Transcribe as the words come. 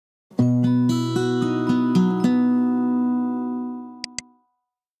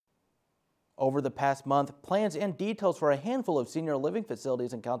Over the past month, plans and details for a handful of senior living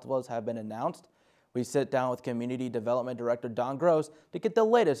facilities in Council Bluffs have been announced. We sit down with Community Development Director Don Gross to get the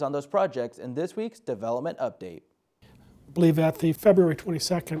latest on those projects in this week's Development Update. I believe at the February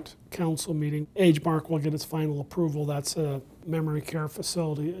 22nd council meeting, AgeMark will get its final approval. That's a memory care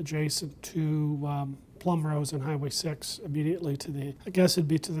facility adjacent to Plum Rose and Highway 6, immediately to the, I guess it'd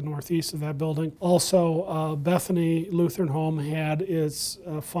be to the northeast of that building. Also, Bethany Lutheran Home had its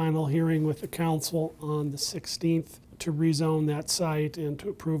final hearing with the council on the 16th to rezone that site and to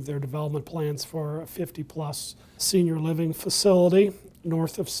approve their development plans for a 50-plus senior living facility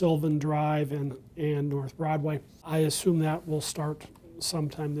north of Sylvan Drive and North Broadway. I assume that will start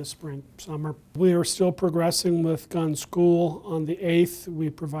sometime this spring, summer. We are still progressing with Gun School. On the 8th, we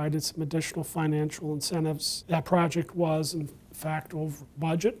provided some additional financial incentives. That project was, in fact, over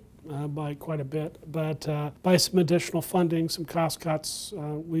budget by quite a bit, but by some additional funding, some cost cuts,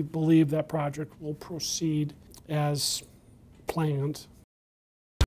 we believe that project will proceed as planned.